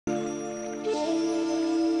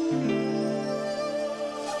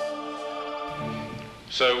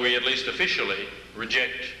So we at least officially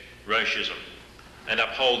reject racism and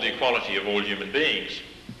uphold the equality of all human beings.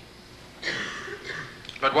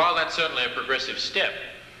 But while that's certainly a progressive step,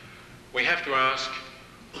 we have to ask,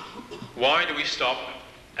 why do we stop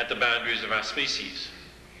at the boundaries of our species?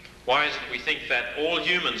 Why is it we think that all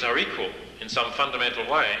humans are equal in some fundamental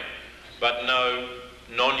way, but no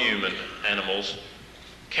non-human animals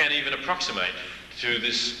can even approximate to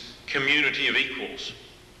this community of equals,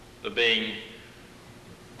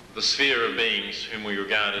 the sphere of beings whom we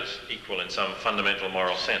regard as equal in some fundamental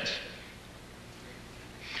moral sense?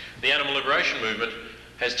 The animal liberation movement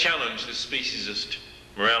has challenged this speciesist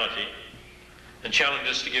morality and challenged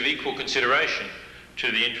us to give equal consideration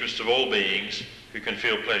to the interests of all beings who can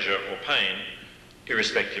feel pleasure or pain,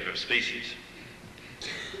 irrespective of species.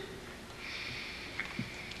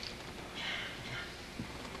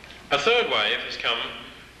 A third wave has come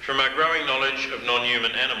from our growing knowledge of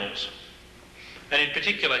non-human animals. And in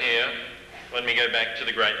particular here, let me go back to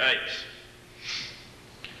the great apes.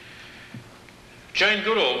 Jane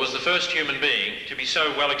Goodall was the first human being to be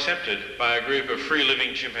so well accepted by a group of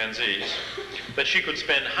free-living chimpanzees that she could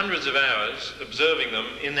spend hundreds of hours observing them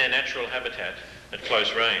in their natural habitat at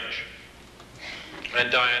close range.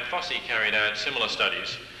 And Diane Fossey carried out similar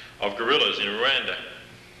studies of gorillas in Rwanda.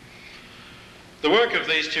 The work of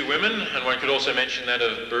these two women, and one could also mention that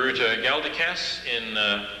of Baruta Galdikas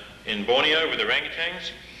in Borneo with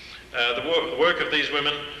orangutans, the work of these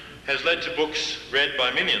women has led to books read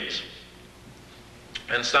by millions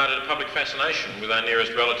and started a public fascination with our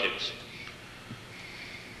nearest relatives.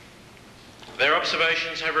 Their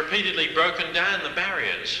observations have repeatedly broken down the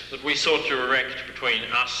barriers that we sought to erect between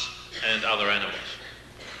us and other animals.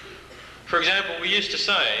 For example, we used to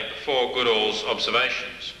say, before Goodall's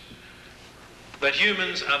observations, that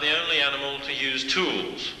humans are the only animal to use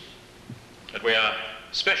tools, that we are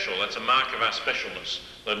special, that's a mark of our specialness,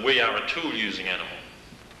 that we are a tool-using animal.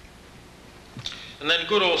 And then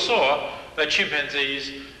Goodall saw that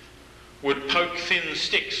chimpanzees would poke thin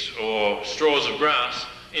sticks or straws of grass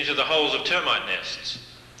into the holes of termite nests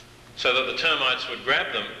so that the termites would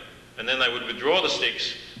grab them and then they would withdraw the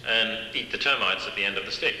sticks and eat the termites at the end of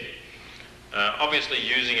the stick, obviously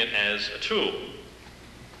using it as a tool.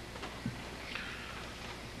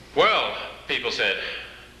 Well, people said,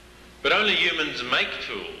 but only humans make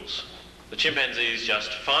tools. The chimpanzees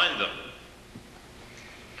just find them.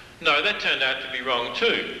 No, that turned out to be wrong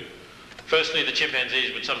too. Firstly, the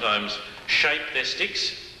chimpanzees would sometimes shape their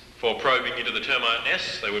sticks for probing into the termite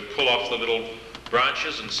nests. They would pull off the little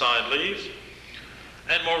branches and side leaves.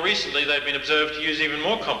 And more recently, they've been observed to use even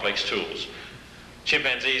more complex tools.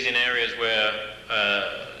 Chimpanzees in areas where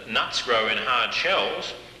nuts grow in hard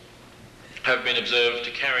shells have been observed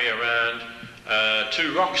to carry around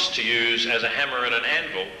 2 rocks to use as a hammer and an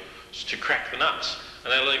anvil to crack the nuts.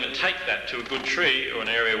 And they'll even take that to a good tree or an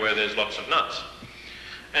area where there's lots of nuts.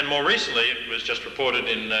 And more recently, it was just reported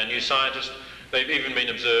in New Scientist, they've even been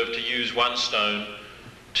observed to use one stone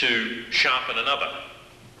to sharpen another.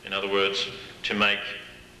 In other words, to make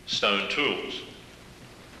stone tools.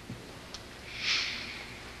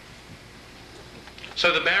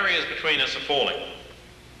 So the barriers between us are falling.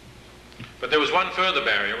 But there was one further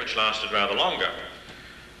barrier which lasted rather longer.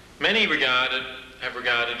 Many have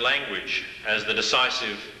regarded language as the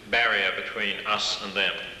decisive barrier between us and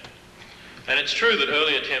them. And it's true that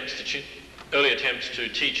early attempts to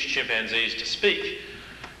teach chimpanzees to speak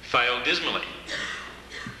failed dismally.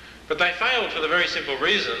 But they failed for the very simple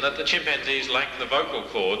reason that the chimpanzees lack the vocal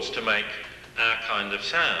cords to make our kind of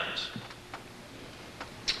sounds.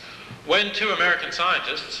 When 2 American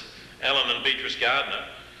scientists, Alan and Beatrice Gardner,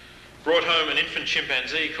 brought home an infant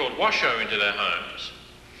chimpanzee called Washoe into their homes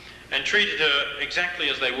and treated her exactly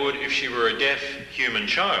as they would if she were a deaf human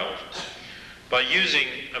child, by using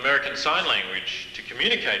American Sign Language to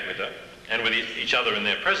communicate with her and with each other in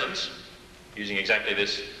their presence, using exactly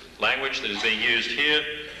this language that is being used here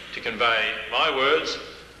to convey my words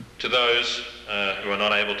to those who are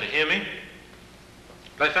not able to hear me,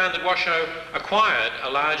 they found that Washoe acquired a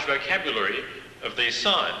large vocabulary of these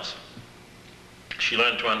signs. She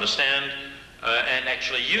learned to understand and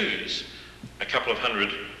actually use a couple of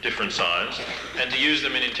hundred different signs and to use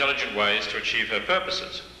them in intelligent ways to achieve her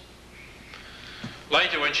purposes.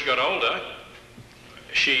 Later, when she got older,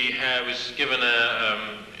 she was given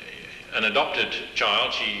an adopted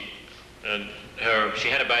child. She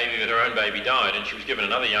had a baby, but her own baby died, and she was given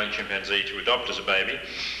another young chimpanzee to adopt as a baby.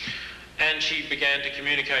 And she began to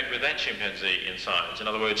communicate with that chimpanzee in signs. In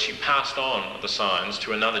other words, she passed on the signs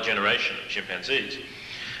to another generation of chimpanzees.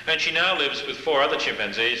 And she now lives with 4 other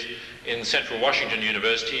chimpanzees in Central Washington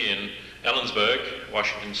University in Ellensburg,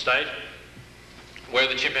 Washington State, where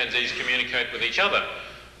the chimpanzees communicate with each other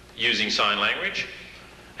using sign language.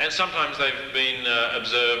 And sometimes they've been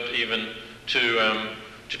observed even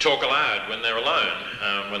to talk aloud when they're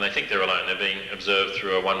alone. When they think they're alone, they're being observed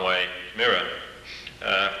through a one-way mirror,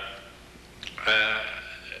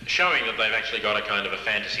 showing that they've actually got a kind of a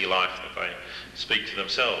fantasy life that they speak to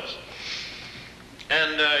themselves.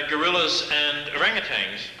 And gorillas and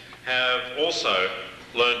orangutans have also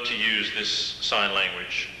learned to use this sign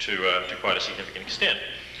language to quite a significant extent.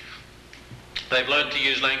 They've learned to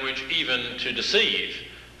use language even to deceive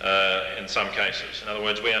in some cases. In other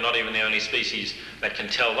words, we are not even the only species that can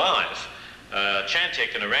tell lies.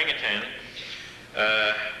 Chantek, an orangutan,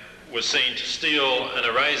 was seen to steal an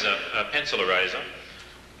eraser, a pencil eraser,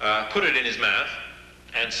 put it in his mouth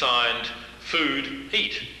and signed food,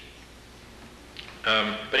 eat.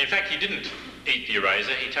 But in fact he didn't eat the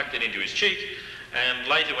eraser, he tucked it into his cheek, and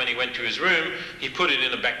later when he went to his room he put it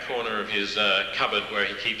in the back corner of his cupboard where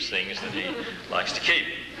he keeps things that he likes to keep.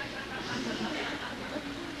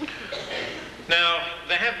 Now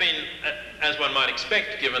there have been, as one might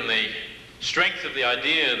expect given the strength of the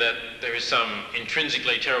idea that there is some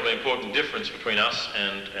intrinsically terribly important difference between us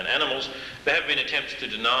and animals, there have been attempts to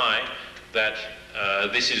deny that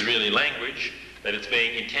this is really language, that it's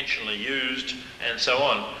being intentionally used, and so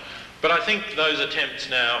on. But I think those attempts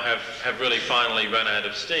now have really finally run out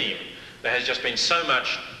of steam. There has just been so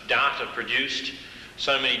much data produced,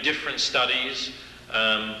 so many different studies,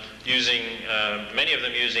 many of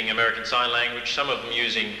them using American Sign Language, some of them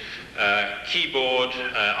using keyboard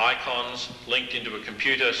icons linked into a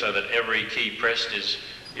computer so that every key pressed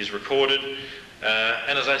is recorded.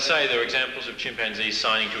 And as I say, there are examples of chimpanzees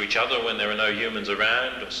signing to each other when there are no humans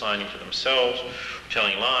around, or signing to themselves,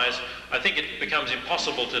 telling lies. I think it becomes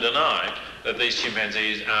impossible to deny that these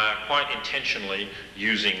chimpanzees are quite intentionally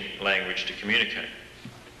using language to communicate.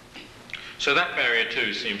 So that barrier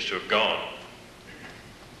too seems to have gone.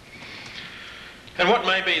 And what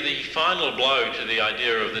may be the final blow to the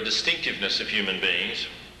idea of the distinctiveness of human beings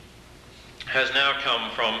has now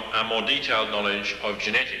come from a more detailed knowledge of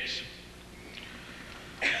genetics.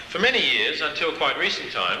 For many years, until quite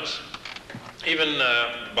recent times, even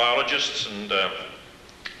biologists and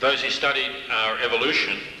those who studied our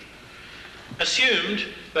evolution assumed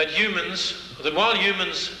that while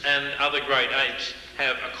humans and other great apes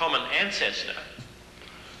have a common ancestor,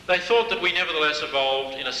 they thought that we nevertheless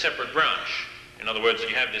evolved in a separate branch. In other words,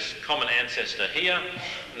 you have this common ancestor here,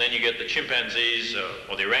 and then you get the chimpanzees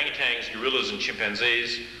or the orangutans, gorillas and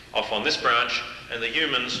chimpanzees off on this branch, and the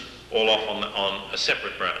humans all off on a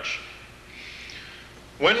separate branch.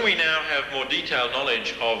 When we now have more detailed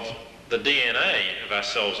knowledge of the DNA of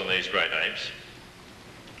ourselves and these great apes,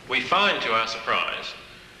 we find to our surprise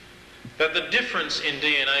that the difference in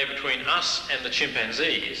DNA between us and the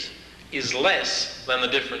chimpanzees is less than the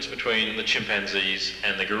difference between the chimpanzees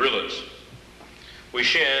and the gorillas. We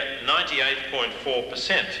share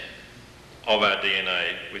 98.4% of our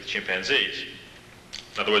DNA with chimpanzees.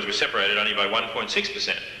 In other words, we're separated only by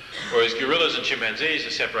 1.6%, whereas gorillas and chimpanzees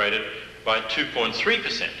are separated by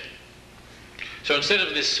 2.3%. So instead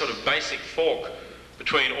of this sort of basic fork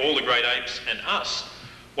between all the great apes and us,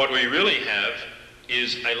 what we really have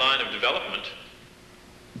is a line of development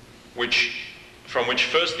from which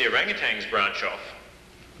first the orangutans branch off,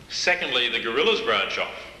 secondly the gorillas branch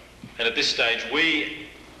off, and at this stage we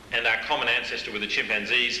and our common ancestor with the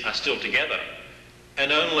chimpanzees are still together,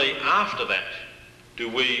 and only after that do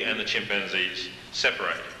we and the chimpanzees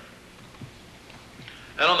separate.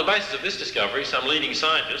 And on the basis of this discovery, some leading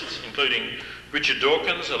scientists, including Richard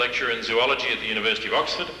Dawkins, a lecturer in zoology at the University of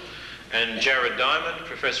Oxford, and Jared Diamond,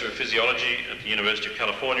 professor of physiology at the University of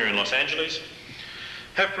California in Los Angeles,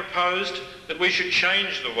 have proposed that we should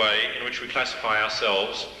change the way in which we classify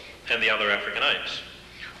ourselves and the other African apes.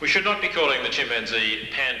 We should not be calling the chimpanzee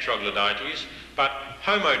Pan-troglodytes, but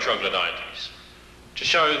Homo troglodytes, to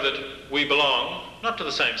show that we belong not to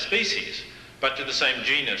the same species, but to the same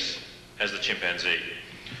genus as the chimpanzee.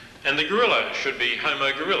 And the gorilla should be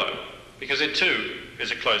Homo gorilla, because it too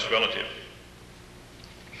is a close relative.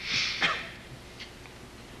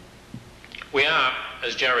 We are,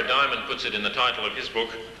 as Jared Diamond puts it in the title of his book,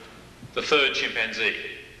 the third chimpanzee.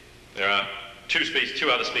 There are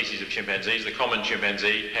two other species of chimpanzees, the common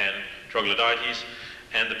chimpanzee, Pan-troglodytes,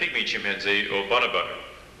 and the pygmy chimpanzee, or bonobo.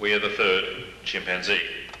 We are the third chimpanzee.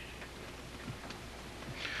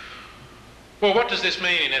 Well, what does this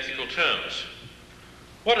mean in ethical terms?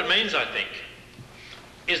 What it means, I think,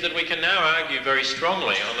 is that we can now argue very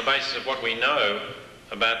strongly on the basis of what we know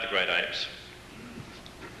about the great apes,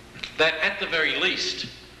 that at the very least,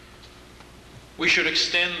 we should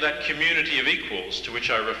extend that community of equals to which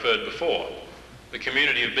I referred before, the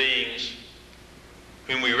community of beings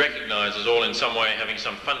whom we recognise as all in some way having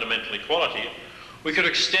some fundamental equality. We could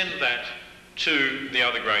extend that to the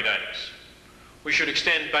other great apes. We should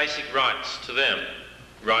extend basic rights to them,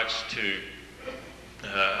 rights to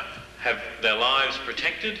have their lives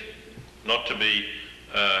protected, not to be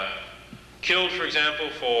killed, for example,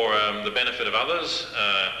 for the benefit of others,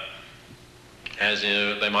 as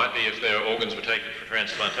they might be if their organs were taken for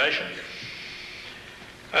transplantation.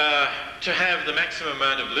 To have the maximum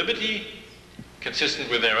amount of liberty consistent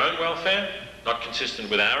with their own welfare, not consistent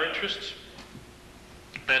with our interests,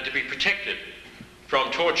 and to be protected from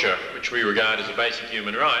torture, which we regard as a basic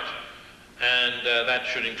human right, and that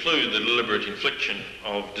should include the deliberate infliction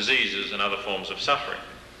of diseases and other forms of suffering.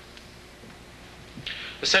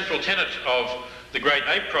 The central tenet of the Great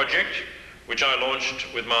Ape Project, which I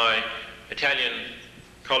launched with my Italian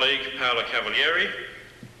colleague Paolo Cavalieri,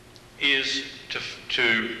 is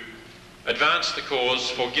to advance the cause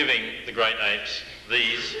for giving the great apes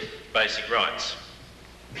these basic rights.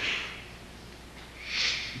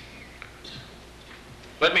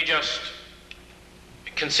 Let me just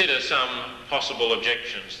consider some possible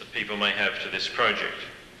objections that people may have to this project.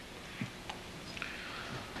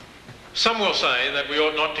 Some will say that we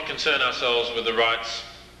ought not to concern ourselves with the rights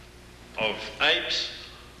of apes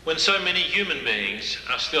when so many human beings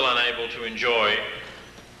are still unable to enjoy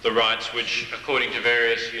the rights which, according to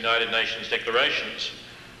various United Nations declarations,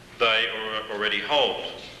 they already hold.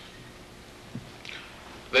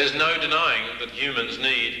 There's no denying that humans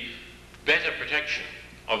need better protection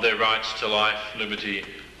of their rights to life, liberty,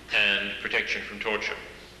 and protection from torture.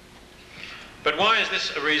 But why is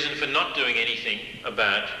this a reason for not doing anything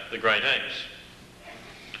about the great apes?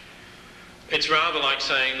 It's rather like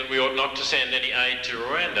saying that we ought not to send any aid to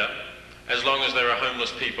Rwanda as long as there are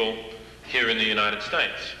homeless people here in the United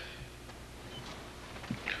States.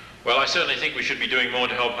 Well, I certainly think we should be doing more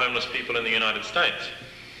to help homeless people in the United States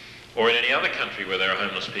or in any other country where there are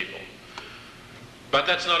homeless people. But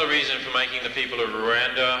that's not a reason for making the people of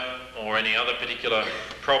Rwanda or any other particular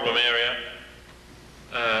problem area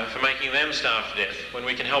for making them starve to death when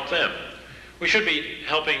we can help them. We should be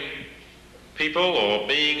helping people or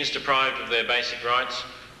beings deprived of their basic rights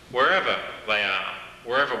wherever they are,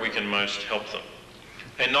 wherever we can most help them,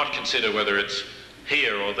 and not consider whether it's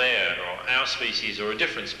here or there, or our species or a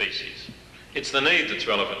different species. It's the need that's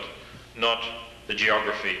relevant, not the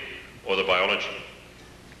geography or the biology.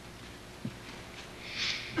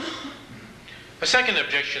 A second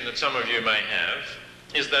objection that some of you may have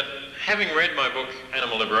is that, having read my book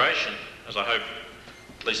Animal Liberation, as I hope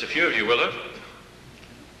at least a few of you will have,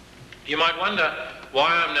 you might wonder why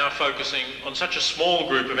I'm now focusing on such a small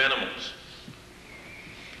group of animals.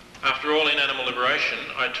 After all, in Animal Liberation,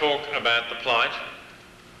 I talk about the plight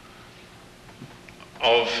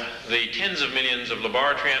of the tens of millions of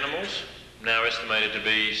laboratory animals, now estimated to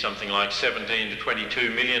be something like 17 to 22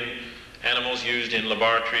 million animals used in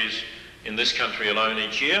laboratories in this country alone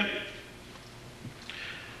each year,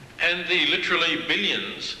 and the literally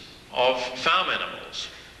billions of farm animals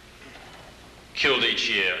killed each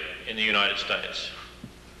year in the United States.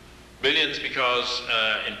 Billions because,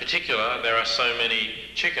 in particular, there are so many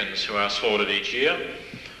chickens who are slaughtered each year.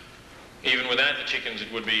 Even without the chickens,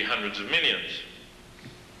 it would be hundreds of millions.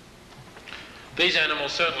 These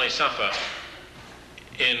animals certainly suffer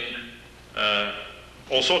in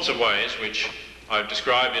all sorts of ways, which I've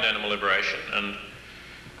described in Animal Liberation, and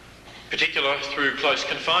particular through close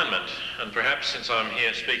confinement. And perhaps, since I'm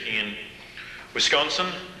here speaking in Wisconsin,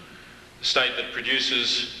 the state that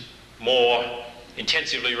produces more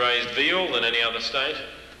intensively raised veal than any other state,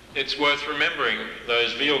 it's worth remembering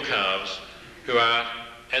those veal calves who are,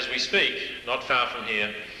 as we speak, not far from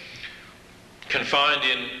here, confined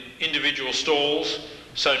in individual stalls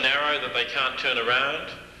so narrow that they can't turn around,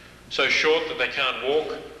 so short that they can't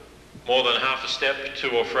walk more than half a step to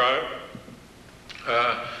or fro,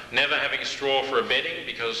 never having straw for a bedding,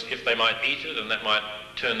 because if they might eat it and that might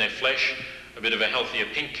turn their flesh a bit of a healthier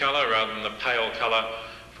pink colour rather than the pale colour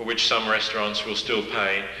for which some restaurants will still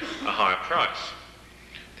pay a higher price.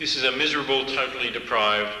 This is a miserable, totally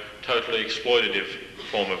deprived, totally exploitative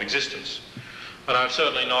form of existence. And I've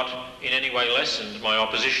certainly not in any way lessened my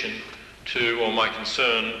opposition to, or my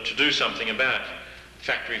concern to do something about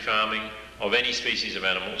factory farming of any species of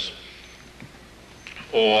animals,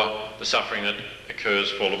 or the suffering that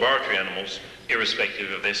occurs for laboratory animals,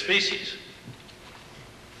 irrespective of their species.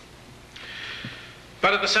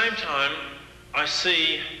 But at the same time, I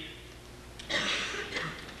see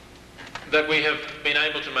that we have been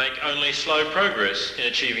able to make only slow progress in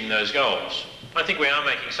achieving those goals. I think we are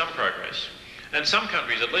making some progress. And some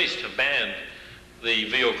countries at least have banned the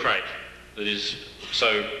veal crate that is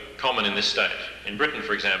so common in this state. In Britain,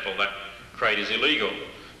 for example, that crate is illegal.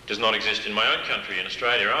 It does not exist in my own country, in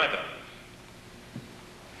Australia either.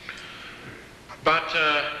 But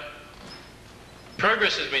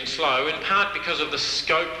progress has been slow, in part because of the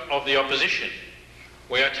scope of the opposition.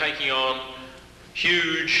 We are taking on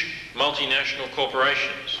huge multinational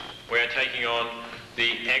corporations. We are taking on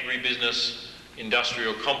the agribusiness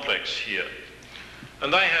industrial complex here.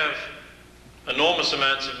 And they have enormous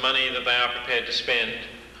amounts of money that they are prepared to spend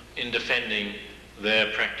in defending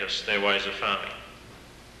their practice, their ways of farming.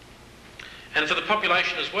 And for the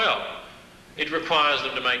population as well, it requires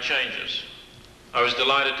them to make changes. I was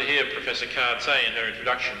delighted to hear Professor Card say in her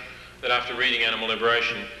introduction that after reading Animal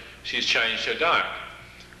Liberation, she's changed her diet.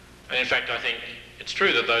 And in fact, I think it's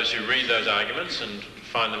true that those who read those arguments and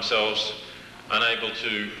find themselves unable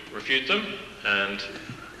to refute them, and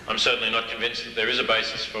I'm certainly not convinced that there is a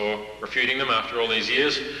basis for refuting them after all these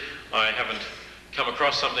years. I haven't come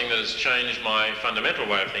across something that has changed my fundamental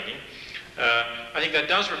way of thinking. I think that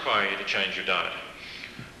does require you to change your diet.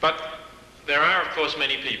 But there are, of course,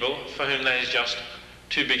 many people for whom that is just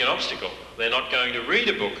too big an obstacle. They're not going to read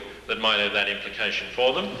a book that might have that implication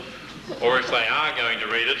for them, or if they are going to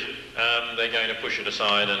read it, they're going to push it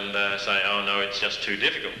aside and say, oh no, it's just too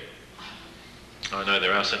difficult. I know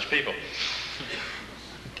there are such people.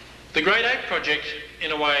 The Great Ape Project,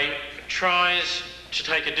 in a way, tries to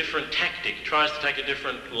take a different tactic, tries to take a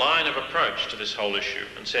different line of approach to this whole issue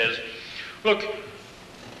and says, look,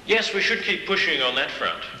 yes, we should keep pushing on that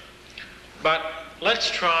front, but let's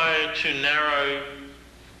try to narrow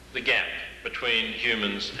the gap between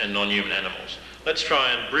humans and non-human animals. Let's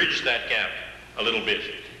try and bridge that gap a little bit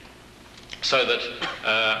so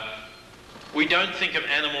that we don't think of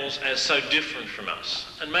animals as so different from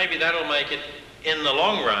us. And maybe that'll make it, in the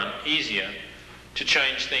long run, easier to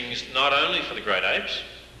change things not only for the great apes,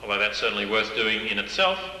 although that's certainly worth doing in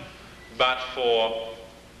itself, but for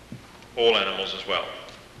all animals as well.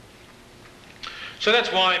 So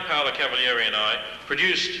that's why Paola Cavalieri and I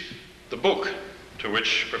produced the book to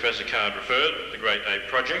which Professor Card referred, The Great Ape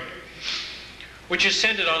Project, which is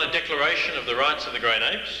centred on a declaration of the rights of the great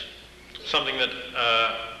apes, something that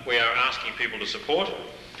we are asking people to support.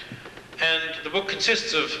 And the book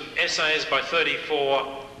consists of essays by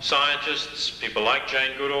 34 scientists, people like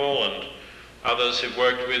Jane Goodall and others who've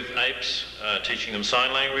worked with apes, teaching them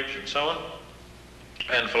sign language and so on,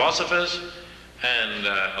 and philosophers, and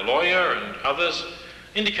a lawyer and others,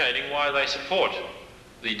 indicating why they support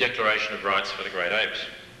the Declaration of Rights for the Great Apes.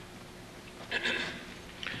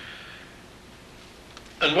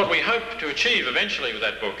 And what we hope to achieve eventually with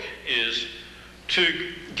that book is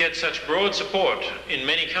to get such broad support in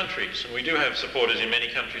many countries, and we do have supporters in many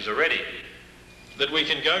countries already, that we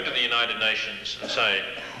can go to the United Nations and say,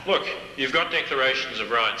 look, you've got declarations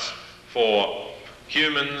of rights for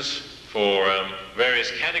humans, for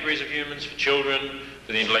various categories of humans, for children,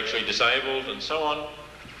 for the intellectually disabled and so on.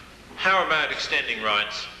 How about extending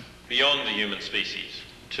rights beyond the human species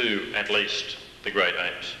to at least the great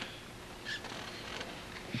apes?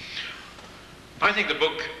 I think the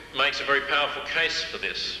book makes a very powerful case for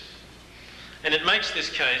this. And it makes this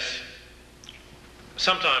case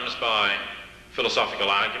sometimes by philosophical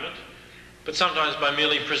argument, but sometimes by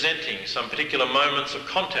merely presenting some particular moments of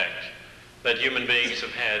contact that human beings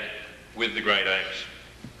have had with the great apes.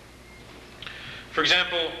 For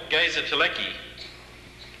example, Geza Telecki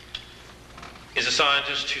is a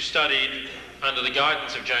scientist who studied under the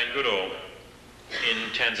guidance of Jane Goodall in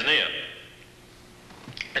Tanzania.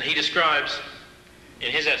 And he describes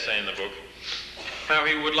in his essay in the book how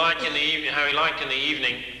he liked in the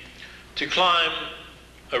evening to climb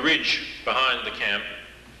a ridge behind the camp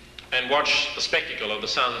and watch the spectacle of the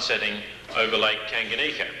sun setting over Lake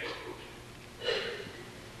Tanganyika.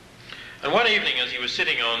 And one evening, as he was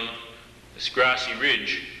sitting on this grassy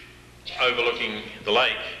ridge overlooking the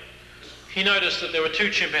lake, he noticed that there were two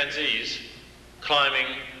chimpanzees climbing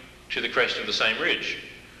to the crest of the same ridge.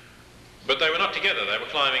 But they were not together, they were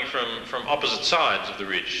climbing from opposite sides of the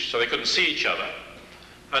ridge, so they couldn't see each other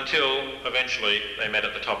until eventually they met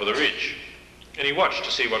at the top of the ridge. And he watched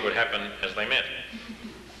to see what would happen as they met.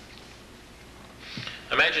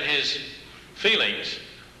 Imagine his feelings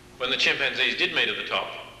when the chimpanzees did meet at the top,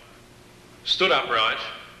 stood upright,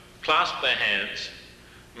 clasped their hands,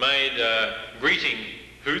 made greeting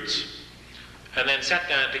hoots, and then sat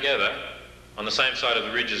down together on the same side of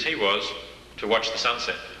the ridge as he was to watch the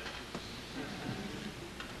sunset.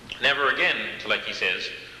 Never again, Telecki says,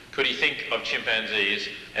 could he think of chimpanzees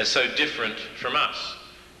as so different from us?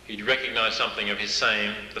 He'd recognise something of the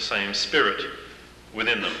same spirit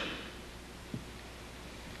within them.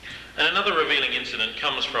 And another revealing incident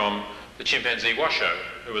comes from the chimpanzee Washoe,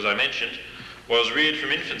 who, as I mentioned, was reared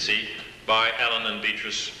from infancy by Alan and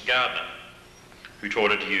Beatrice Gardner, who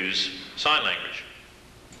taught her to use sign language.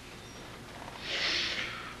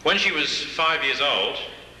 When she was 5 years old,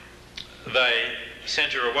 they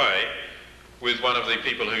sent her away with one of the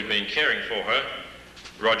people who'd been caring for her,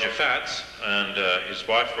 Roger Fatts, and his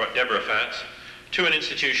wife, Deborah Fatts, to an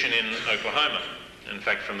institution in Oklahoma. In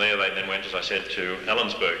fact, from there they then went, as I said, to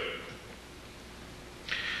Ellensburg.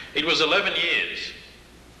 It was 11 years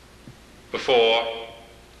before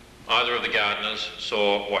either of the Gardners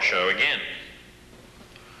saw Washoe again.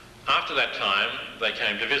 After that time, they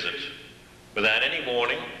came to visit. Without any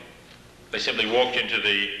warning, they simply walked into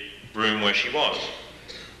the room where she was.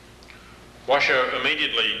 Washoe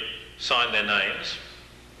immediately signed their names,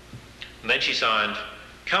 and then she signed,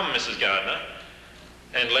 "Come, Mrs. Gardner,"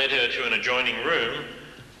 and led her to an adjoining room,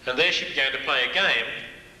 and there she began to play a game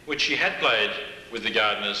which she had played with the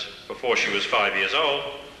Gardners before she was 5 years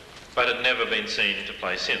old, but had never been seen to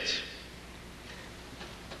play since.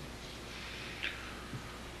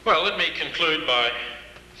 Well, let me conclude by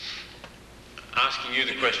asking you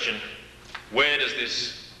the question, where does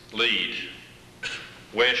this lead?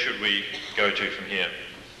 Where should we go to from here?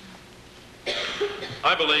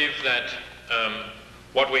 I believe that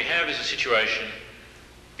what we have is a situation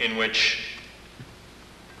in which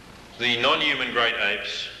the non-human great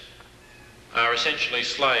apes are essentially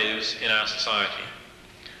slaves in our society.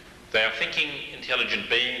 They are thinking, intelligent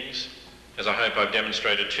beings, as I hope I've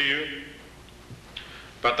demonstrated to you,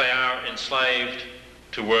 but they are enslaved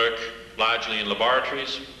to work largely in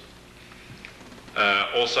laboratories,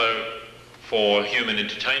 also for human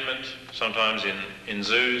entertainment, sometimes in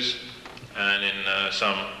zoos and in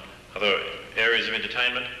some other areas of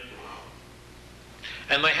entertainment.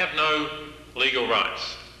 And they have no legal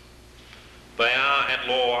rights. They are, at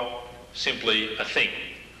law, simply a thing,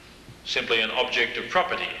 simply an object of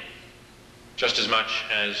property, just as much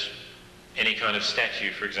as any kind of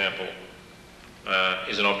statue, for example,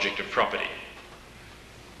 is an object of property,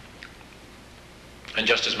 and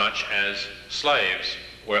just as much as slaves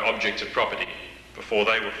were objects of property before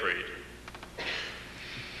they were freed.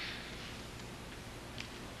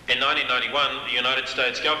 In 1991, the United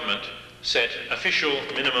States government set official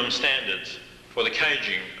minimum standards for the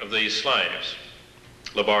caging of these slaves,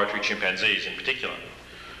 laboratory chimpanzees in particular.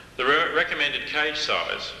 The recommended cage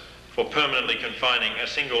size for permanently confining a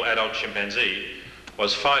single adult chimpanzee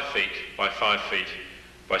was 5 feet by 5 feet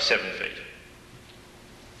by 7 feet.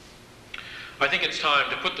 I think it's time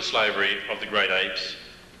to put the slavery of the great apes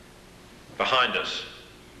behind us.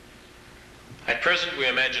 At present, we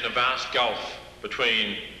imagine a vast gulf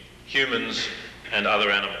between humans and other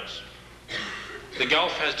animals. The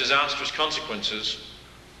gulf has disastrous consequences,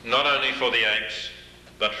 not only for the apes,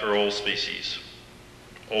 but for all species,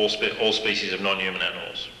 all species of non-human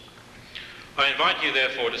animals. I invite you,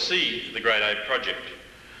 therefore, to see the Great Ape Project,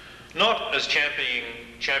 not as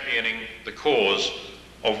championing the cause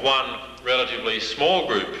of one relatively small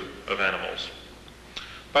group of animals,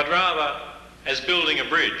 but rather as building a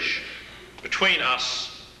bridge between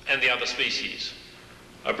us and the other species,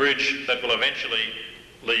 a bridge that will eventually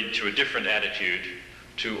lead to a different attitude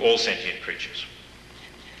to all sentient creatures.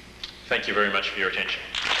 Thank you very much for your attention.